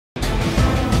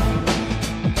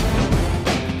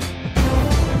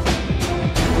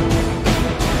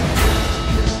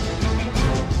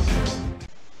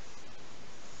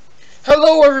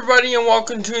Hello everybody and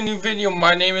welcome to a new video.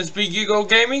 My name is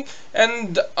Bigegogaming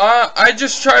and I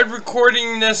just tried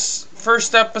recording this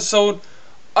first episode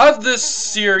of this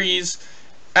series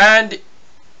and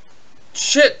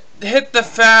shit hit the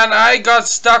fan. I got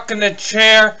stuck in a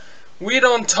chair. We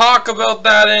don't talk about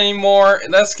that anymore.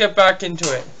 Let's get back into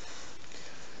it.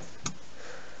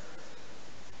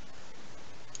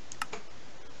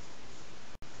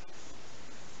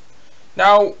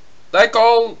 Now, like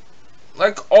all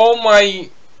my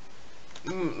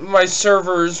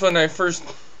servers, when I first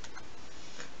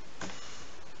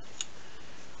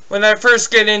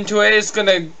get into it, it's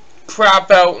gonna crap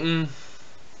out and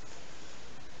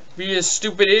be a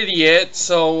stupid idiot.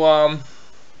 So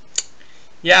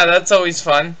yeah, that's always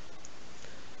fun.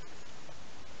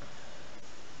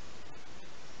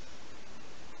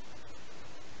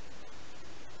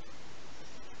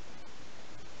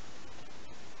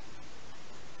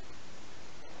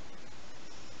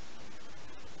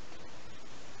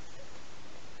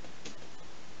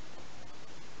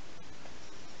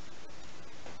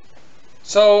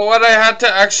 So what I had to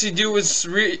actually do was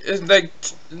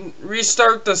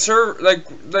restart the server, like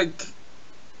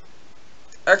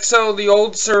exile the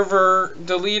old server,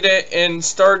 delete it, and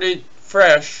start it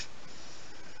fresh.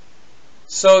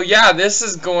 So yeah, this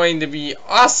is going to be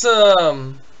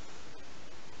awesome.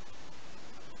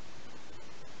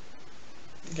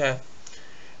 Okay.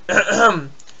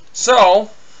 So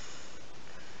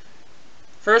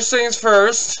first things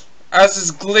first, as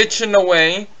it's glitching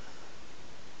away,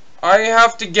 I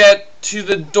have to get to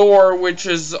the door, which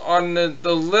is on the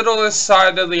littlest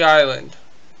side of the island.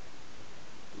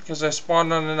 Because I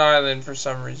spawned on an island for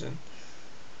some reason.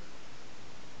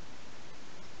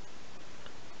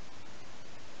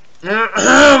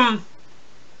 I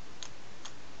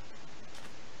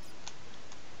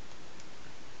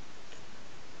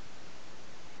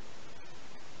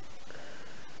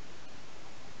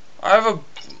have a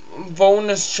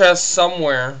bonus chest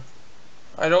somewhere.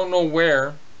 I don't know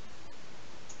where.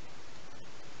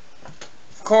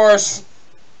 Of course.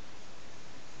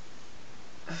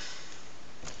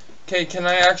 Okay, can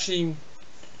I actually...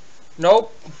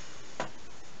 Nope.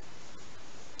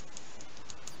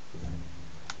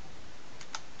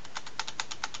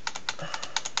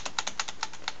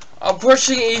 I'm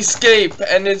pushing escape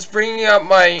and it's bringing up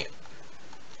my...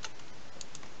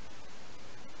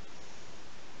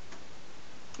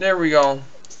 There we go.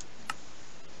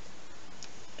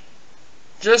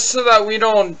 Just so that we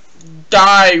don't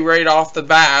die right off the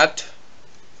bat.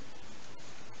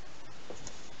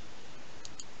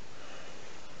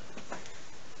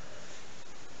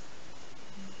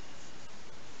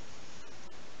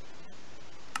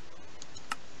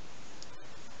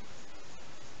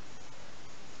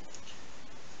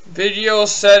 Video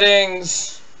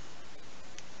settings.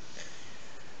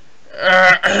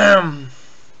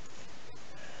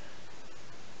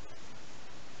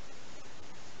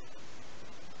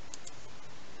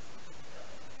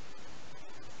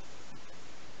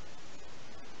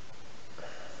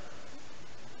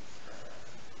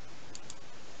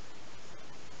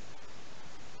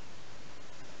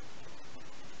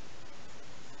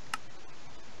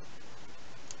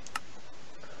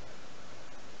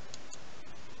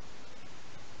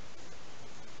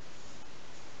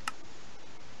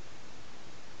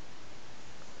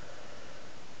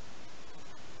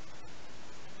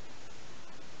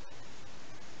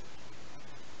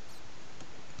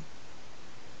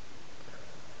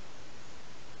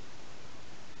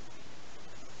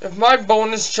 If my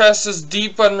bonus chest is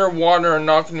deep underwater, I'm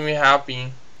not going to be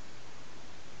happy.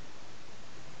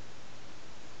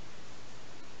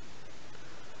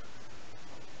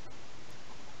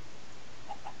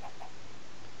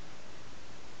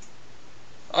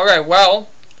 Okay, well,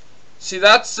 see,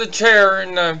 that's the chair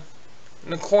in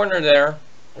the corner there,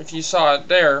 if you saw it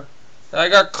there, that I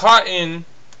got caught in.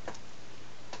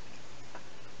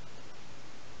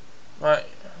 Right,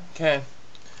 okay.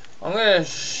 I'm gonna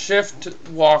shift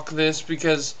walk this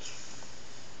because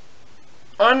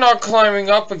I'm not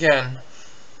climbing up again.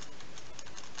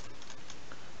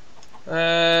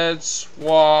 Let's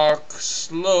walk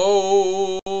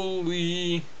slowly.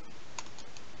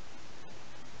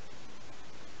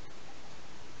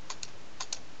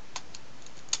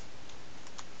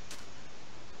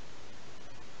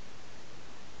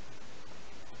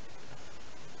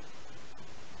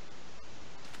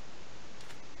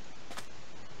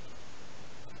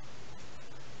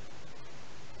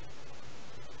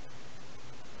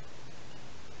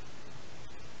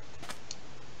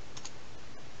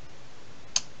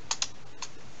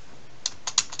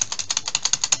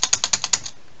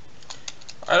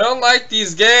 I don't like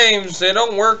these games. They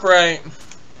don't work right.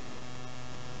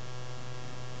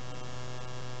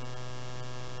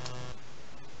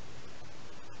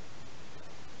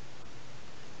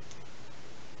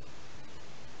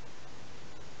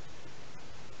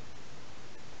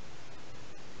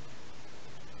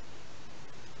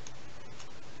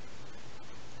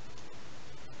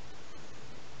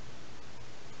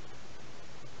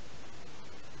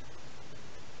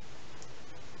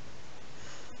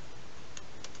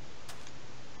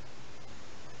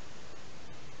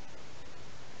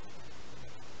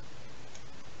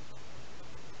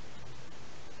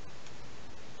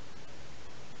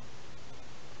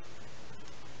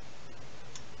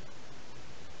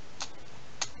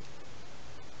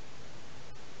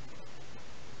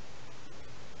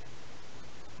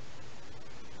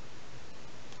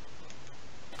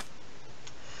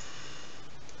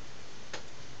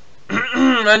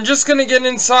 I'm just gonna get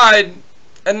inside,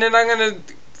 and then I'm gonna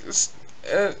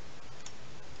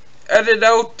edit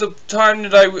out the time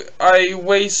that I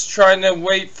waste trying to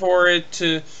wait for it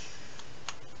to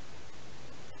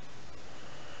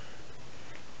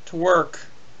work.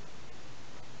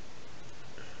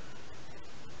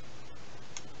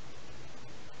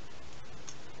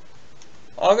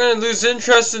 I'm gonna lose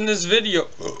interest in this video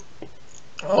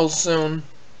all soon.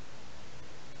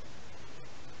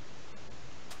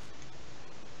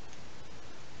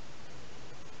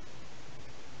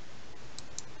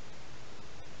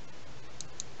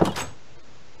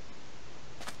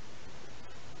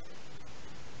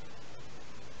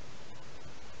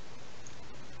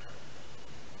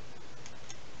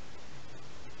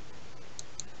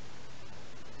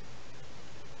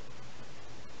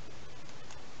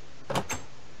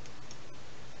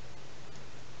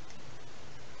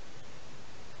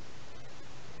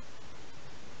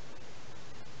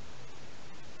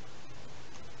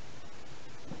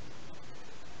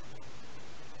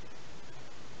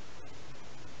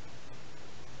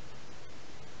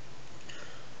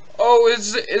 Oh,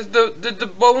 did the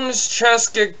bonus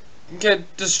chest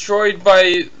get destroyed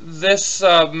by this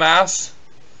mass?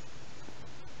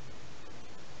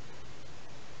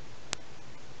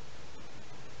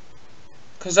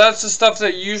 Cause that's the stuff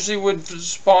that usually would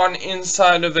spawn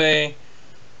inside of a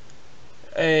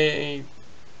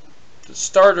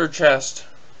starter chest.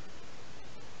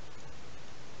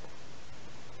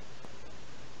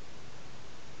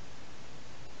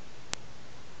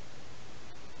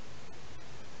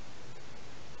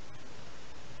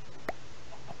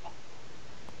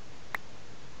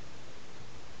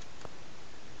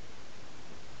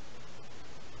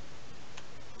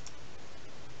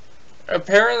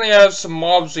 Apparently I have some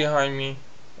mobs behind me.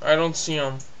 I don't see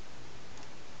them.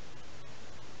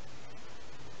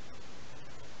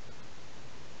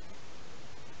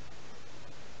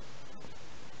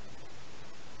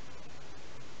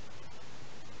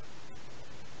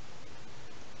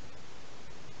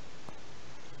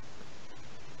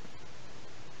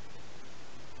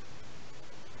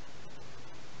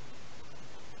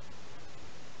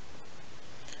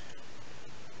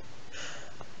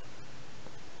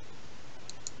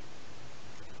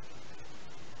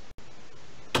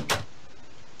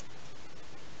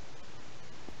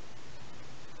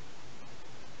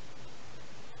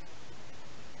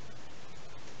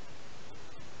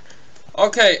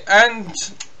 Okay, and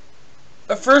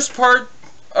the first part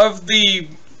of the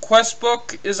quest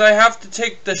book is I have to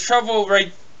take the shovel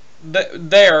right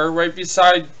there, right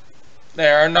beside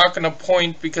there. I'm not going to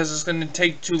point because it's going to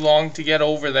take too long to get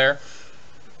over there.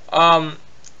 And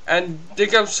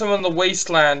dig up some of the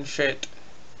wasteland shit.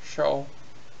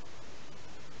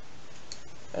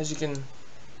 As you can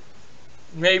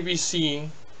maybe see.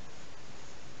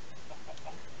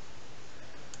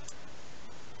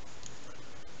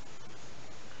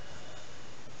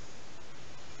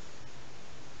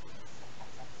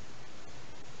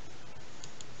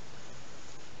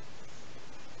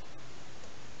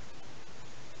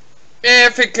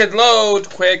 If it could load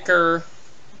quicker.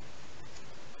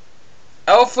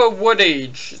 Alpha Wood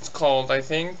Age, it's called, I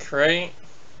think, right?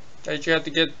 That you have to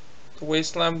get the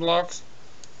wasteland blocks.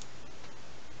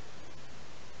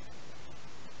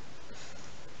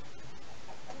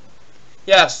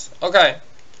 Yes, okay.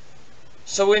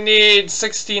 So we need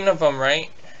 16 of them, right?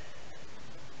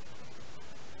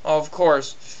 Oh, of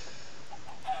course.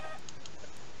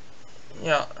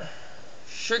 Yeah.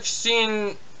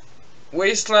 16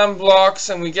 wasteland blocks,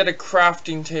 and we get a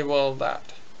crafting table of that.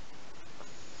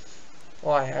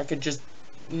 Why? I could just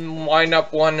line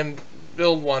up one and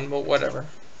build one, but whatever.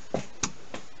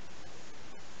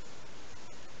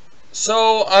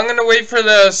 So, I'm gonna wait for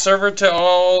the server to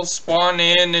all spawn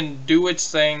in and do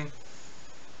its thing.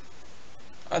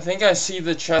 I think I see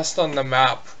the chest on the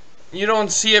map. You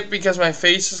don't see it because my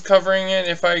face is covering it.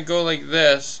 If I go like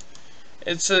this,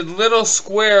 it's a little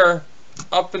square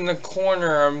up in the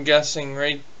corner, I'm guessing,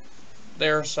 right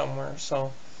there somewhere,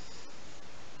 so.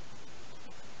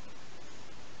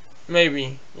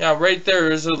 Maybe. Yeah, right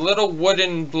there is a little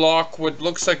wooden block, what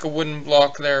looks like a wooden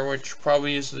block there, which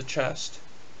probably is the chest.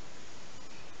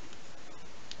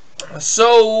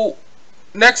 So,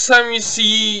 next time you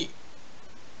see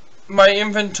my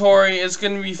inventory is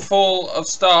going to be full of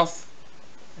stuff,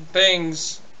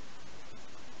 things.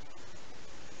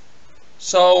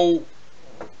 So,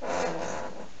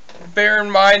 bear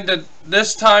in mind that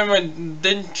this time I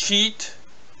didn't cheat,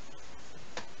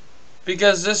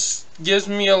 because this gives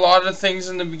me a lot of things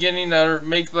in the beginning that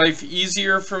make life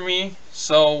easier for me.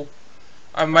 So,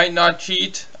 I might not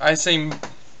cheat. I say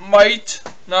might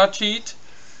not cheat.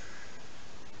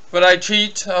 but I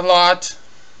cheat a lot.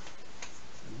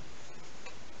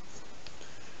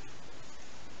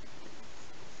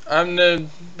 I'm the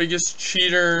biggest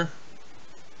cheater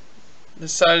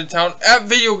this side of town at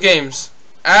video games.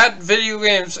 At video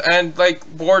games and like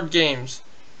board games.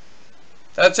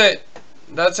 That's it.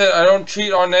 That's it. I don't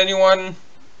cheat on anyone.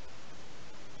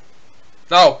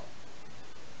 No.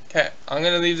 Okay, I'm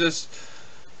gonna leave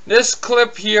this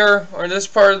clip here, or this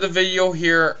part of the video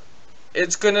here.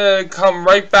 It's gonna come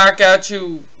right back at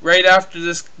you right after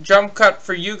this jump cut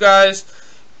for you guys.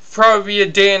 Probably be a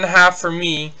day and a half for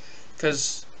me,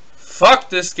 cause fuck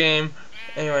this game.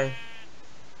 Anyway,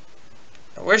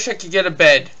 I wish I could get a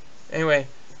bed. Anyway,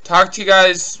 talk to you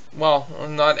guys. Well,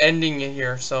 I'm not ending it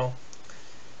here, so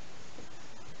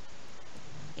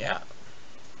yeah.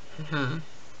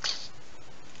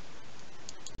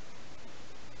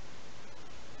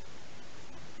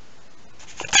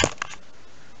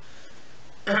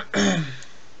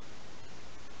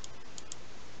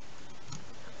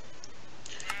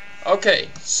 Okay,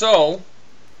 so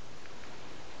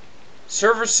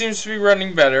server seems to be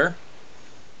running better,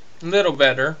 a little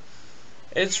better.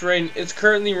 It's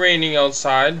currently raining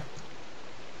outside.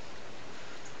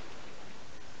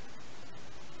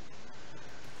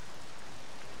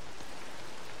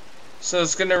 So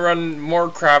it's gonna run more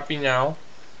crappy now,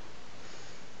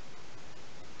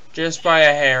 just by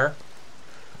a hair.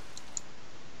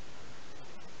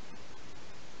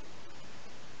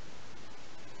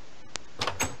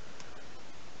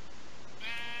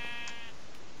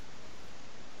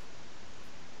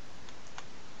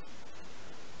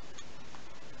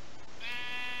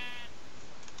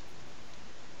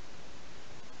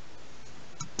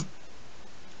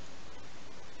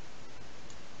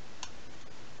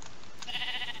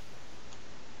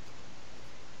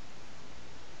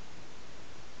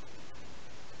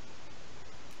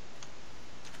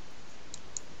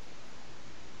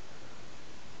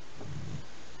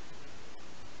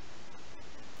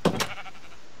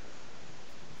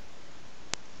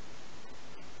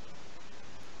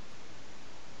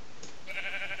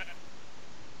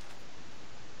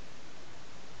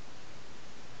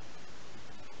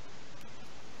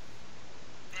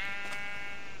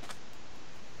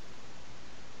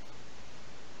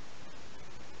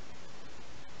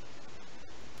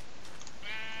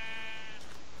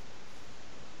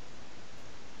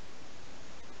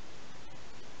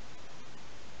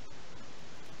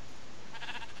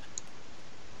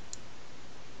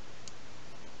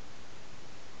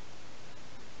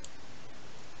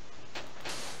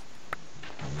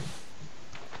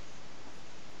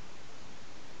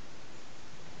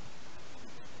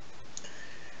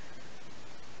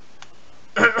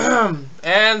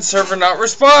 And server not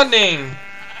responding.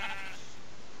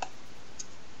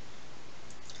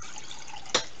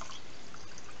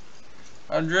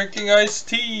 I'm drinking iced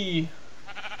tea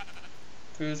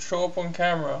to show up on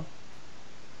camera.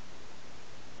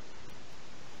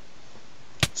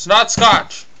 It's not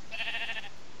scotch.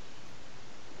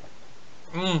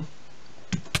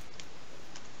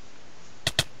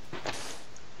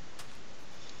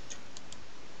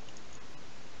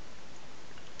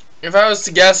 If I was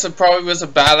to guess, it probably was a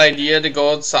bad idea to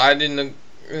go outside in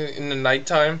the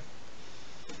nighttime.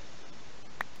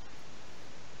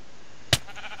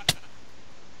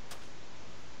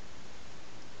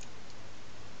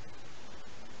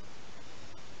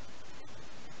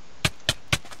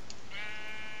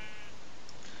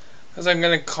 Because I'm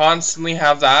going to constantly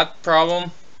have that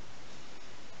problem.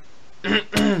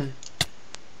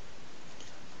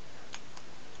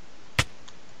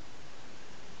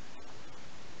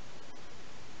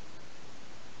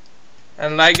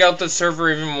 And lag out the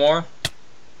server even more.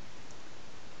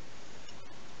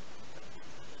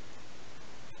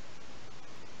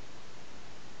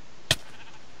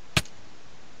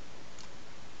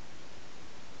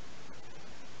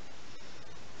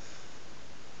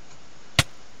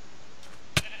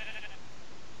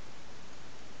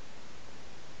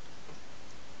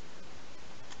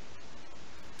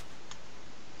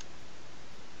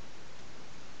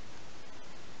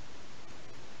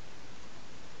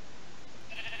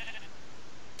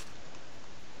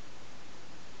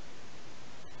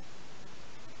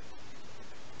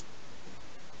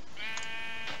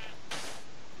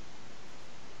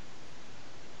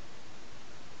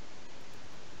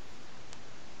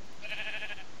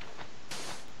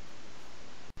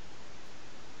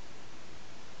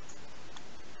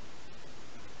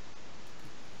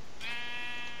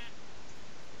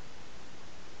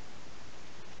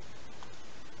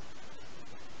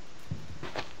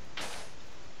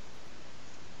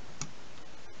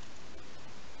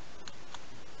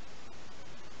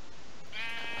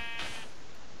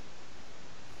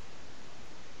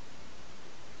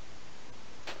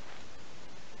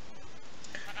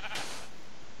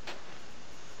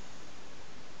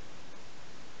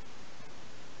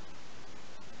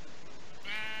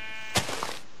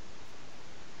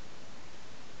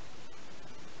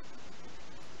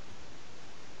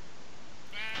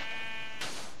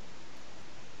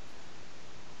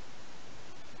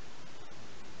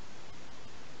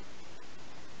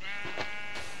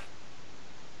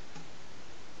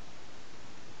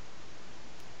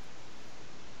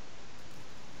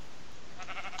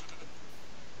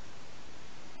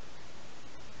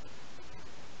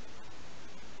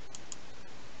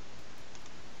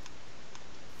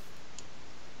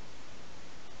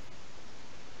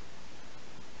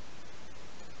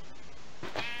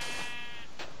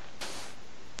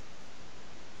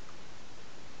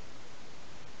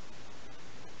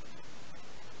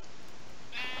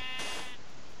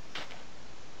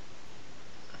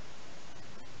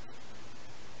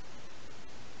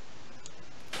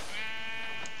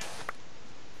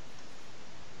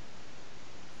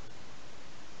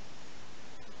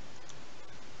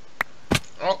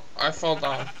 I fell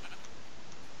down.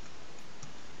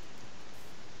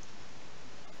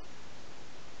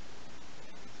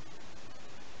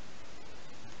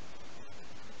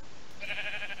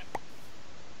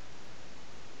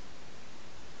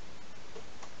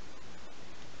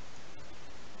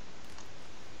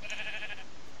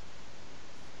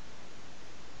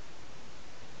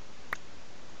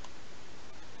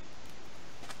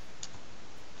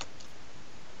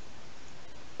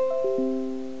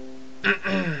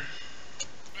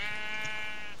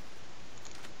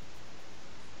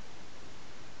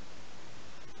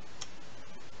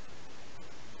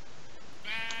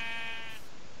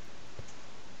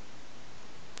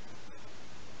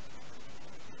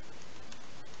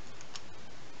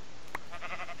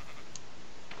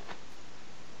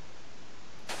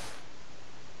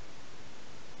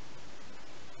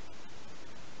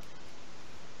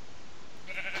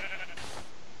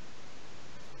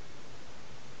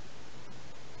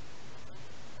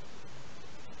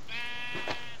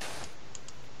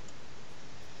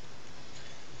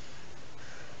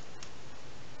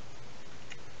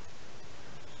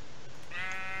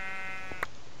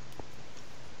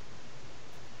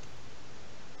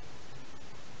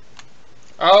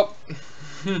 Oh,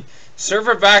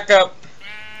 server backup.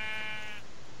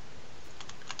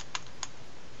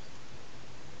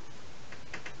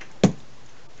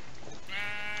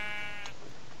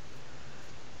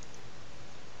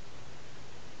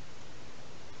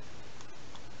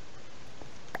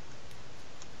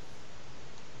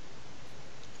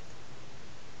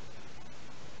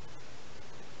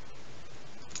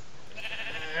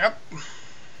 Yep.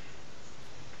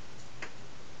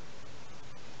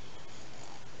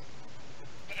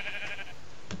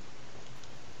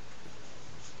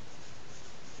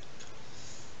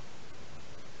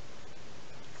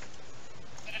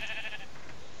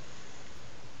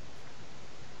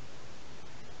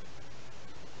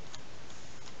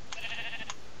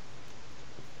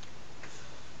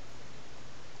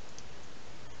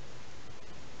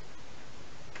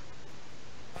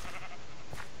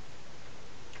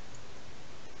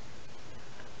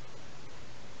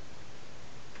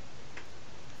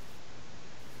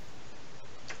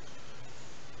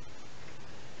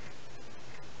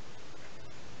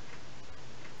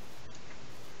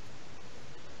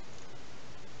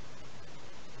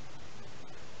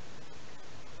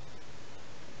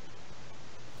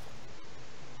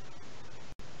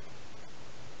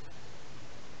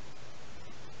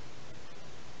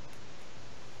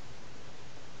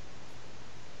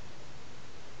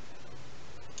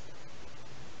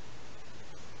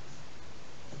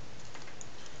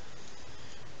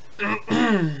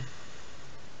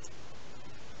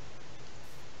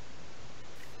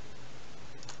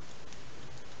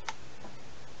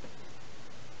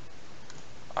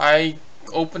 I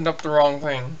opened up the wrong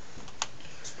thing.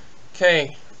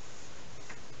 Okay.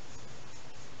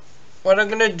 What I'm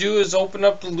gonna do is open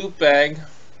up the loot bag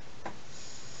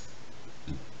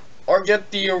or get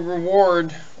the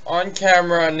reward on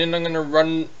camera, and then I'm gonna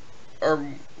run or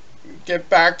get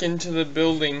back into the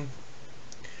building.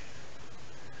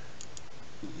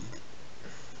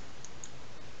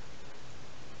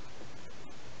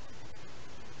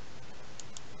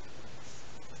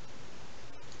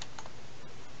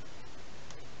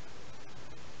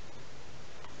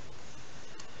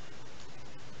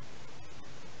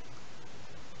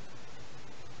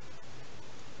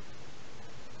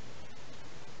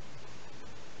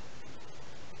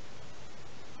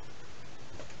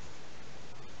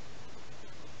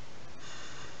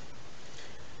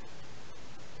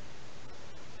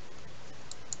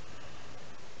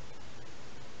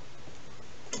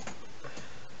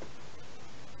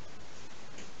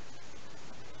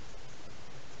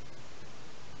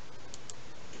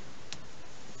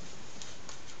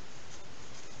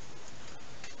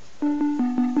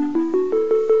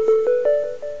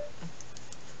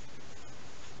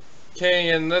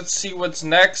 Okay, and let's see what's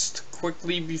next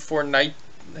quickly before night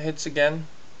hits again.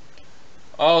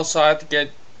 Oh, so I have to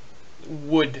get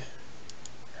wood.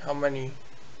 How many?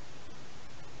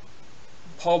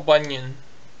 Paul Bunyan.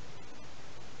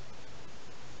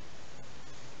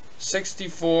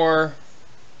 64.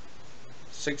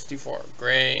 64.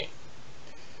 Great.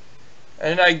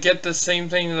 And I get the same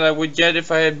thing that I would get if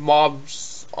I had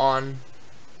mobs on.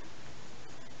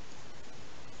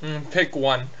 Pick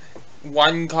one.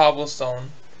 One cobblestone.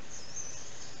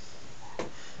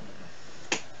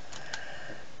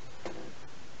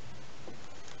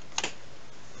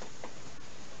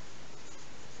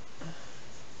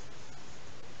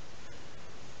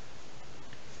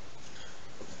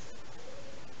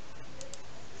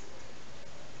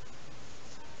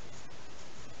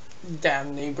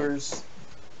 Damn neighbors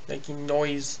making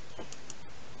noise.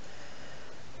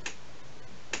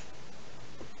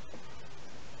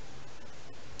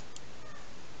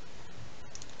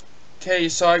 Okay,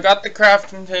 so I got the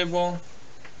crafting table.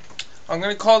 I'm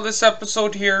gonna call this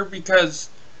episode here because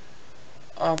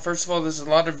first of all, there's a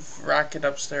lot of racket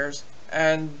upstairs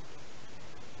and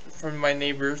from my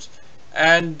neighbors,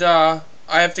 and I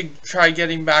have to try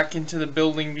getting back into the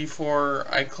building before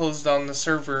I close down the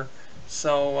server.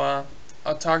 So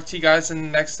I'll talk to you guys in the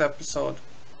next episode.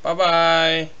 Bye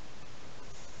bye.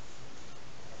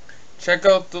 Check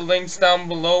out the links down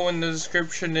below in the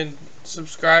description and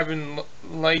subscribe and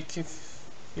like if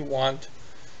you want.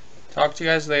 Talk to you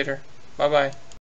guys later. Bye bye.